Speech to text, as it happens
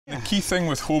key thing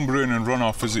with home brewing and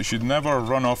runoff is that you should never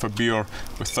run off a beer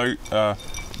without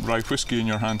rye whiskey in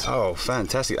your hand. Oh,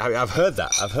 fantastic. I've heard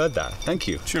that. Thank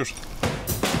you. Cheers.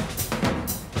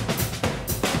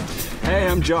 Hey,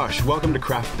 I'm Josh. Welcome to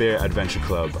Craft Beer Adventure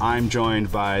Club. I'm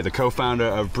joined by the co-founder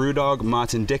of BrewDog,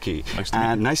 Martin Dickey.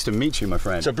 Nice to meet you, my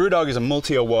friend. So BrewDog is a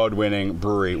multi-award winning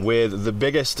brewery with the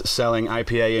biggest selling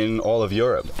IPA in all of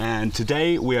Europe. And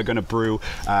today we are going to brew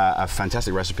a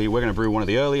fantastic recipe. We're going to brew one of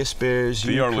the earliest beers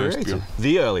you created.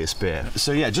 The earliest beer.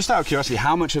 So yeah, just out of curiosity,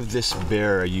 how much of this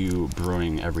beer are you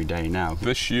brewing every day now?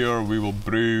 This year we will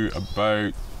brew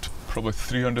about probably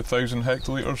 300,000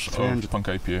 hectolitres of Punk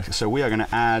IPA. So we are going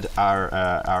to add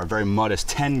our very modest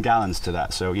 10 gallons to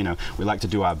that. So, you know, we like to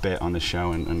do our bit on the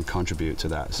show and contribute to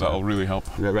that. So. That'll really help.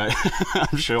 Right,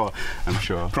 I'm sure.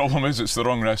 Problem is it's the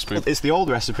wrong recipe. It's the old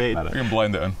recipe. You can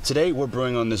blend it in. Today we're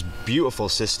brewing on this beautiful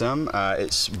system.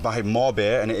 It's by More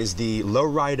Beer and it is the Low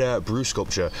Rider Brew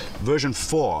Sculpture, version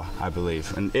 4, I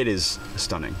believe, and it is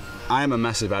stunning. I am a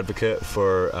massive advocate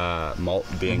for malt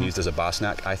being used as a bar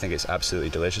snack. I think it's absolutely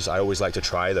delicious. I always like to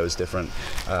try those different,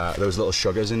 those little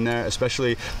sugars in there,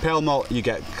 especially pale malt. You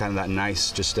get kind of that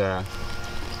nice, just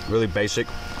really basic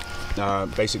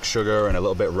sugar and a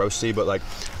little bit roasty, but like,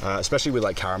 especially with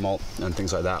like caramel and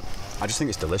things like that. I just think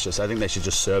it's delicious. I think they should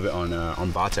just serve it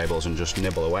on bar tables and just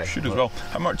nibble away. Should as well.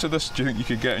 How much of this do you think you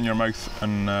could get in your mouth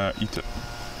and eat it?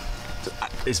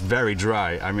 It's very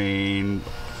dry. I mean,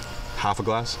 half a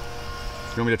glass.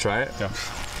 You want me to try it? Yeah,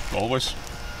 always.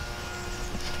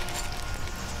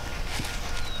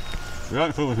 You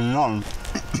don't feel anything on.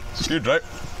 It's good, right?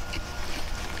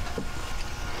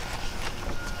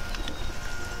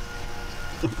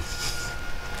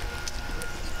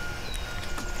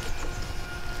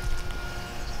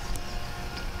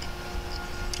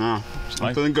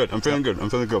 I'm feeling good. I'm feeling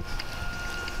good.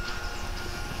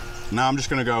 Now I'm just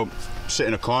gonna go sit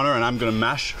in a corner and I'm gonna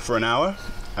mash for an hour,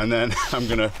 and then I'm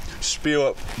gonna spew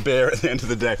up beer at the end of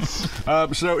the day.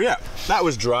 So yeah, that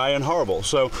was dry and horrible.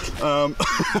 So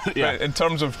yeah. Right, in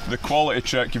terms of the quality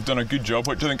check, you've done a good job.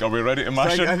 What do you think? Are we ready to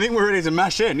mash in? I think we're ready to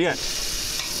mash in, yeah.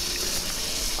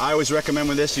 I always recommend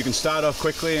with this, you can start off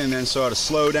quickly and then sort of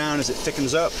slow down as it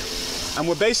thickens up. And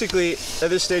we're basically, at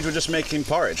this stage, we're just making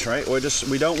porridge, right?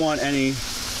 We don't want any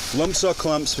lumps or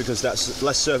clumps because that's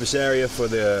less surface area for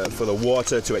the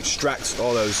water to extract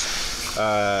all those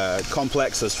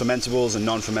complex, those fermentables and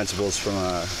non-fermentables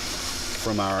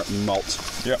from our malt.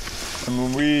 Yep. And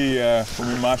when we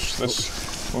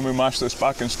mash this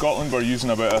back in Scotland, we're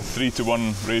using about a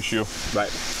 3-to-1 ratio.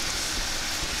 Right.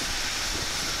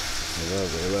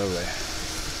 Lovely.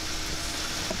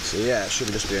 So yeah, it should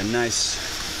just be a nice.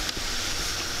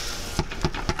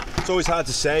 It's always hard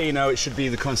to say, you know, it should be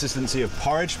the consistency of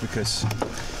porridge because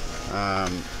I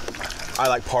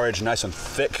like porridge nice and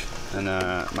thick, and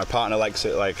my partner likes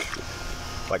it like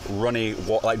runny,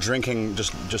 like drinking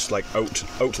just like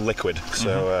oat liquid.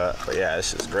 So, but yeah,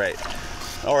 this is great.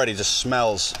 Already just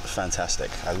smells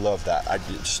fantastic. I love that.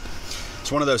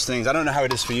 It's one of those things. I don't know how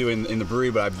it is for you in the brewery,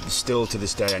 but I still to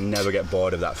this day I never get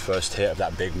bored of that first hit of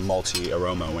that big malty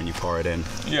aroma when you pour it in.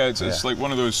 Yeah, it's like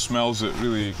one of those smells that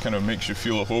really kind of makes you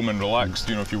feel at home and relaxed.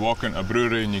 You know, if you walk into a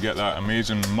brewery and you get that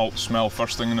amazing malt smell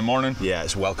first thing in the morning. Yeah,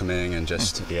 it's welcoming and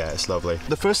just yeah, it's lovely.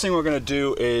 The first thing we're going to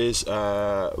do is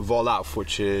Vorlauf,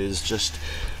 which is just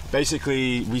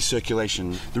basically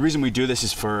recirculation. The reason we do this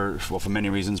is for many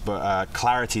reasons, but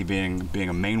clarity being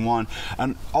a main one.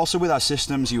 And also with our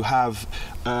systems, we have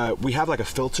like a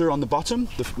filter on the bottom.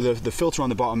 The filter on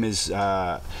the bottom is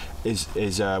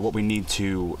what we need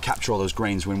to capture all those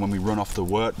grains. When we run off the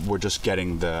wort, we're just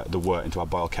getting the wort into our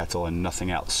boil kettle and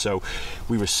nothing else. So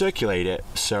we recirculate it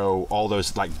so all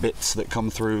those like bits that come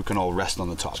through can all rest on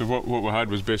the top. So what we had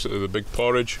was basically the big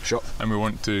porridge, sure. And we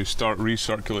want to start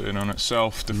recirculating on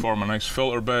itself to form a nice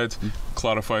filter bed,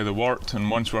 clarify the wort,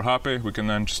 and once we're happy, we can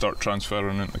then start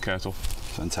transferring into the kettle.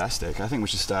 Fantastic. I think we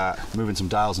should start moving some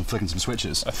dials and flicking some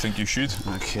switches. I think you should.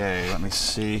 Okay, let me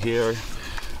see here.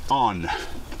 On.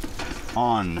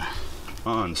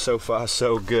 So far,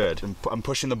 so good. I'm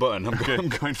pushing the button. I'm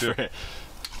going for it.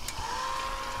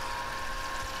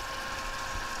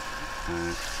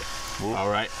 All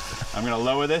right. I'm going to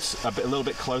lower this a little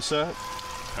bit closer.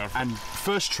 Perfect. And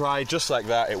first try, just like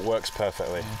that, it works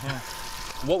perfectly.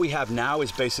 What we have now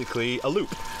is basically a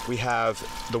loop. We have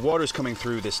the water's coming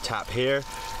through this tap here,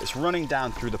 it's running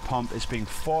down through the pump, it's being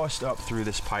forced up through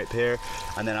this pipe here,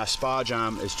 and then our spar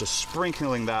jam is just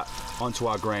sprinkling that onto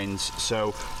our grains,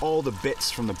 so all the bits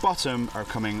from the bottom are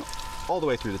coming all the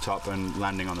way through the top and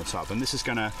landing on the top, and this is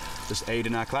gonna just aid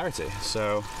in our clarity.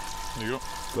 So there you go.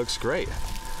 Looks great.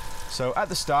 So at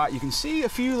the start, you can see a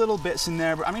few little bits in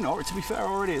there, but I mean, to be fair,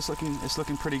 already it's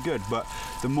looking pretty good. But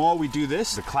the more we do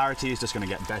this, the clarity is just going to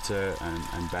get better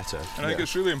and better. And I think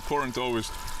it's really important to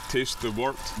always taste the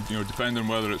wort. You know, depending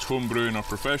whether it's home brewing or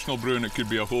professional brewing, it could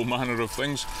be a whole manner of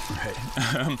things.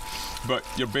 Right. But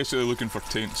you're basically looking for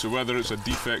taint. So whether it's a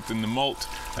defect in the malt,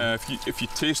 if you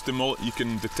taste the malt, you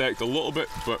can detect a little bit.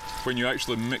 But when you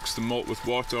actually mix the malt with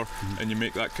water and you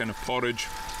make that kind of porridge,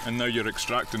 and now you're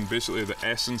extracting basically the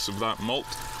essence of that malt,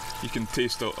 you can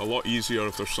taste a lot easier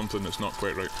if there's something that's not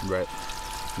quite right. Right.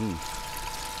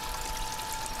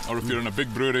 Or if you're in a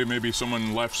big brewery, maybe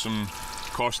someone left some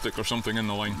caustic or something in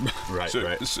the line. Right, so,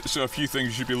 right. So a few things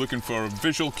you should be looking for: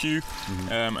 visual cue,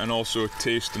 and also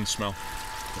taste and smell.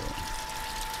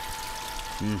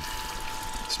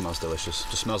 It smells delicious.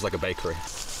 Just smells like a bakery.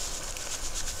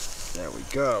 There we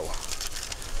go.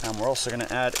 And we're also going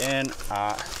to add in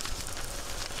our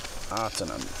Artisan.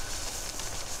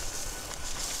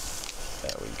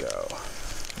 There we go.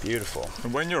 Beautiful.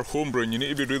 And when you're homebrewing, you need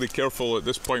to be really careful at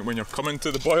this point when you're coming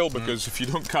to the boil, because if you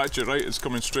don't catch it right, it's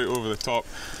coming straight over the top.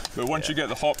 But once you get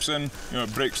the hops in, you know,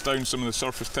 it breaks down some of the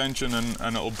surface tension,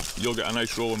 and you'll get a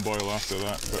nice rolling boil after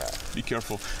that. But be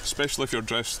careful, especially if you're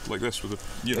dressed like this with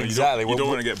a, you know, exactly. You don't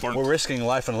want to get burnt. We're risking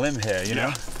life and limb here, you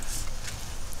know.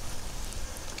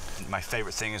 My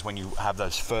favorite thing is when you have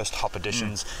those first hop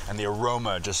additions and the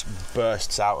aroma just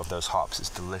bursts out of those hops. It's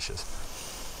delicious.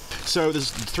 So there's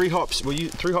three hops that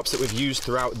we've used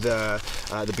throughout the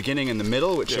beginning and the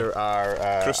middle, which are our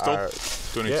Crystal.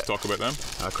 Don't need to talk about them.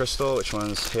 Our Crystal. Which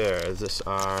one's here? Is this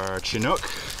our Chinook?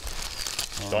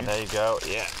 Done. There you go.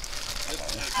 Yeah.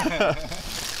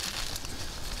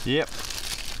 Yep.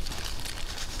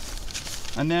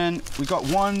 And then we got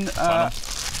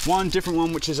one different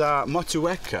one, which is our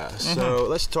Motueka. So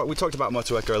let's talk. We talked about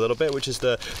Motueka a little bit, which is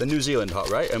the New Zealand hop,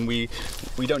 right? And we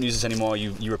don't use this anymore.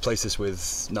 You replace this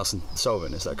with Nelson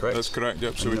Sauvin. Is that correct? That's correct.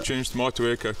 Yep. So we changed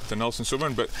Motueka to Nelson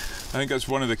Sauvin, but I think that's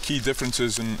one of the key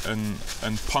differences in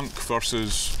punk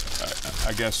versus,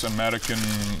 I guess, American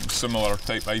similar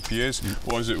type IPAs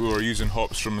was that we were using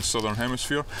hops from the Southern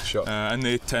Hemisphere, and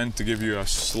they tend to give you a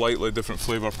slightly different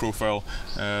flavour profile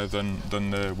than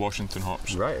the Washington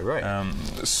hops. Right.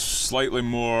 Slightly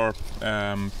more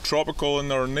tropical in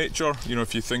their nature. You know,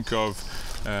 if you think of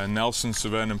Nelson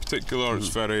Sauvin in particular, it's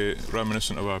very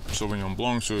reminiscent of a Sauvignon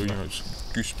Blanc. So you know, it's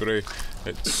gooseberry,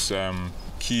 it's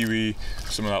kiwi,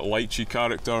 some of that lychee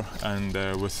character, and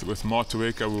with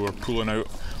Motueka we were pulling out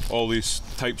all these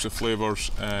types of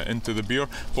flavours into the beer.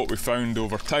 What we found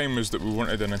over time is that we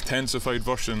wanted an intensified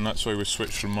version, and that's why we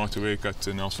switched from Motueka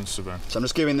to Nelson Sauvin. So I'm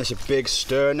just giving this a big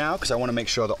stir now, because I want to make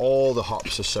sure that all the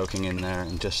hops are soaking in there,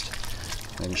 and just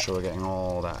making sure we're getting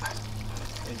all that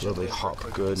lovely hop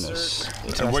goodness.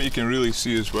 And what you can really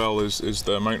see as well is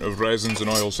the amount of resins and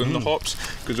oils in the hops,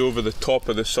 because over the top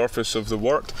of the surface of the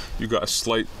wort you've got a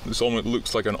slight, this almost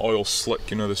looks like an oil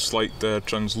slick, you know, the slight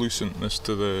translucentness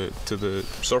to the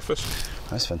surface.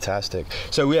 That's fantastic.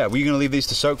 So yeah, we're going to leave these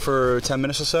to soak for 10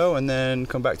 minutes or so, and then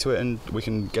come back to it and we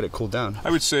can get it cooled down.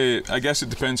 I would say, I guess it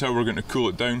depends how we're going to cool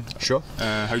it down. Sure.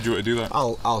 How do you want to do that?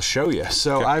 I'll show you.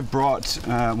 So I've brought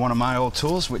one of my old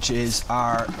tools, which is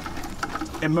our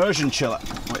immersion chiller,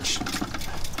 which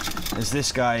is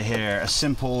this guy here, a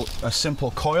simple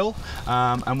coil,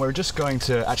 and we're just going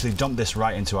to actually dump this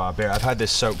right into our beer. I've had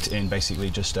this soaked in basically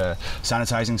just a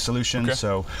sanitizing solution,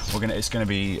 so it's going to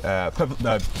be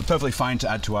perfectly fine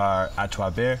to add to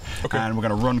our beer. And we're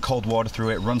going to run cold water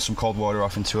through it, run some cold water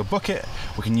off into a bucket.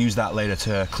 We can use that later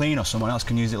to clean, or someone else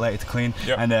can use it later to clean.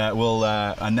 And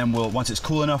then once it's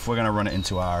cool enough, we're going to run it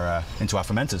into our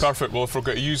fermenters. Perfect. Well, if we're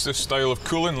going to use this style of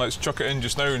cooling, let's chuck it in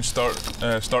just now and start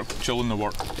chilling the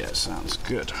wort. Yeah, sounds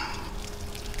good.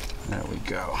 There we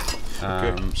go.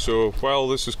 So while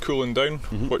this is cooling down,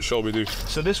 what shall we do?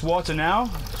 So this water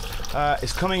now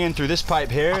is coming in through this pipe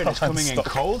here, and it's coming in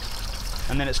cold,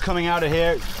 and then it's coming out of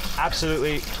here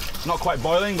absolutely not quite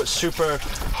boiling, but super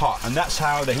hot, and that's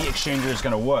how the heat exchanger is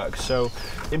going to work. So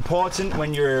important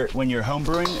when you're home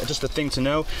brewing, just a thing to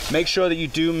know, make sure that you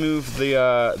do move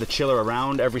the chiller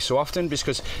around every so often,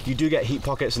 because you do get heat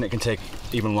pockets and it can take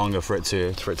even longer for it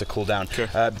to cool down.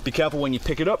 Be careful when you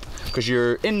pick it up, because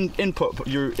your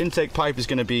intake pipe is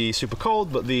going to be super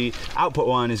cold, but the output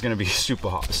one is going to be super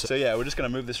hot. So yeah, we're just going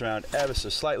to move this around ever so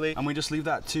slightly, and we just leave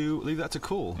that to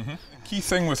cool. Key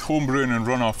thing with home brewing and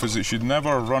runoff is that you should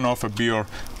never run off a beer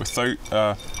without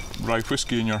rye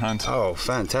whiskey in your hand. Oh,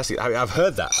 fantastic. I've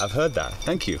heard that.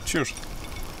 Thank you. Cheers.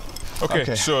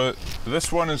 Okay, so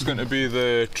this one is going to be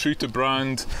the True to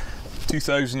Brand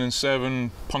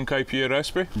 2007 Punk IPA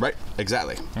recipe. Right,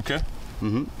 exactly. Okay.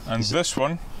 And this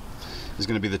one is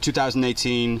going to be the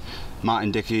 2018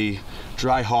 Martin Dickey,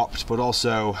 dry hopped, but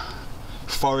also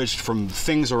foraged from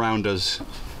things around us,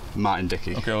 Martin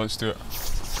Dickey. Okay, let's do it.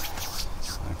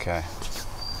 Okay,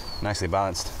 nicely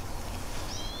balanced.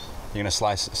 You're gonna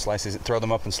slice these, throw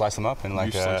them up and slice them up, and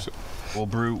like we'll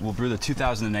brew the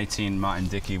 2018 Martin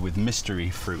Dickey with mystery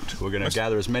fruit. We're gonna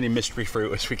gather as many mystery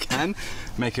fruit as we can,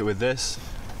 make it with this.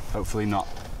 Hopefully not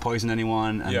poison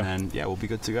anyone, and then we'll be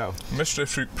good to go. Mystery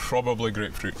fruit, probably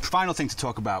grapefruit. Final thing to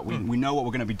talk about. We know what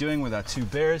we're going to be doing with our 2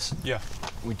 beers. Yeah.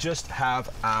 We just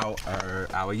have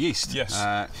our yeast. Yes.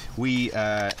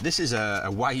 This is a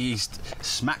white yeast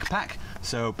smack pack.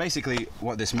 So basically,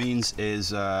 what this means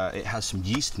is it has some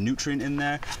yeast nutrient in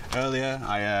there. Earlier,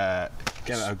 I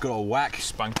gave it a good old whack.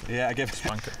 Spank. Yeah,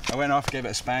 I went off, gave it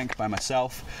a spank by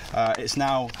myself. It's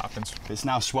now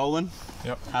swollen.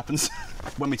 Yep. Happens.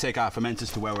 When we take our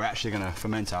fermenters to where we're actually going to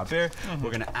ferment our beer,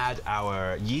 we're going to add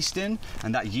our yeast in,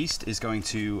 and that yeast is going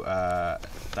to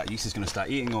start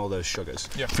eating all those sugars.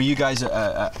 Yeah. For you guys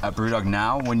at BrewDog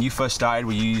now, when you first started,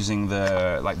 were you using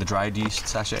the dried yeast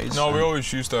sachets? No, we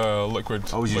always used a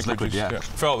liquid. Always used liquid, yeah.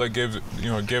 Felt like it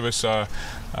gave us a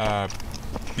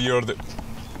beer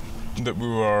that we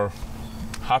were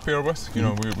happier with. You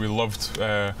know, we loved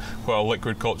what a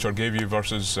liquid culture gave you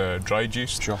versus dried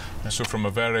yeast. Sure. So from a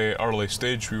very early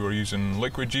stage we were using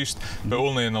liquid yeast, but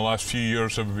only in the last few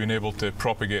years have we been able to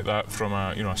propagate that from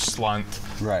a slant,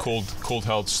 cold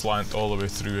held slant all the way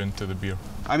through into the beer.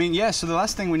 I mean, yeah, so the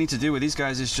last thing we need to do with these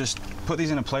guys is just put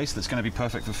these in a place that's going to be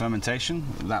perfect for fermentation.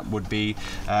 That would be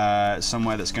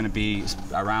somewhere that's going to be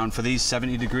around, for these,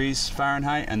 70 degrees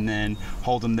Fahrenheit, and then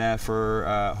hold them there for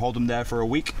a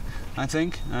week, I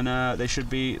think, and they should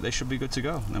be good to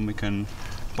go. Then we can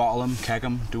bottle them, keg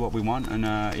them, do what we want, and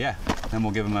then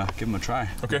we'll give them a try.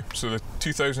 Okay, so the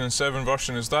 2007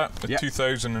 version is that. The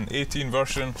 2018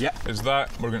 version is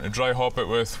that. We're going to dry hop it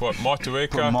with what,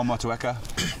 Motueka? Put more Motueka.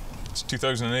 It's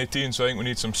 2018, so I think we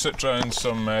need some Citra and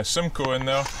some Simcoe in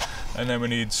there, and then we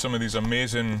need some of these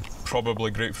amazing,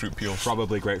 probably grapefruit peels.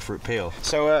 Probably grapefruit peel.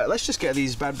 So let's just get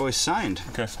these bad boys signed.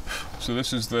 Okay, so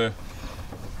this is the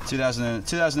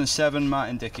 2007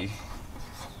 Martin Dickey.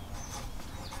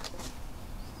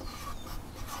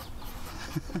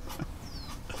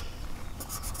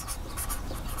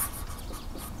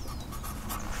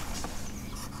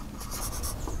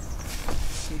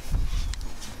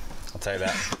 I'll tell you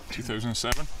that.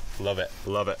 2007. Love it,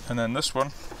 love it. And then this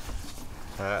one.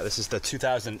 This is the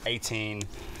 2018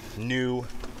 new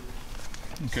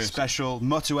special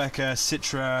Motueka,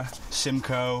 Citra,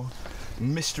 Simcoe,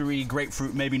 mystery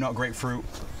grapefruit, maybe not grapefruit,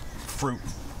 fruit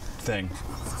thing.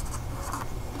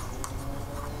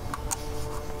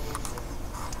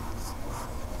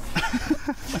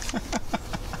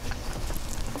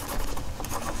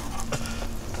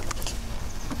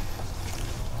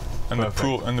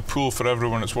 And the pool, for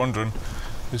everyone that's wondering,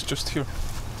 is just here.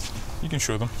 You can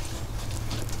show them.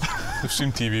 They've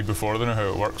seen TV before, they know how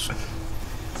it works.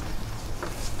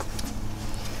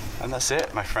 And that's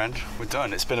it, my friend. We're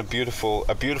done. It's been a beautiful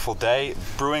day.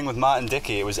 Brewing with Martin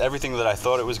Dickey. It was everything that I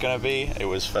thought it was going to be. It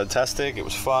was fantastic. It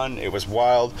was fun. It was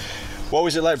wild. What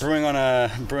was it like brewing on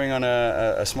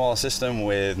a smaller system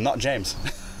with not James?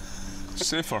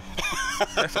 Safer.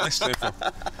 Definitely safer.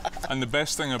 And the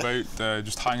best thing about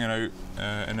just hanging out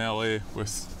in LA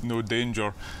with no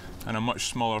danger and a much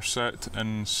smaller set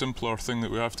and simpler thing that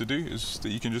we have to do is that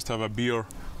you can just have a beer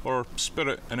or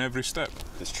spirit in every step.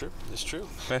 It's true. It's true.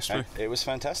 Best way. It was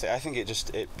fantastic. I think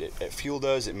it fueled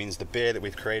us. It means the beer that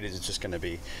we've created is just going to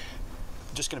be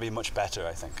much better.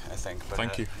 I think. But,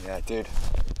 thank you. Yeah, dude.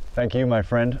 Thank you, my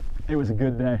friend. It was a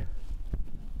good day.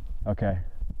 Okay.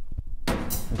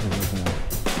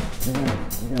 You're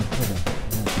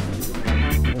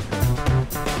gonna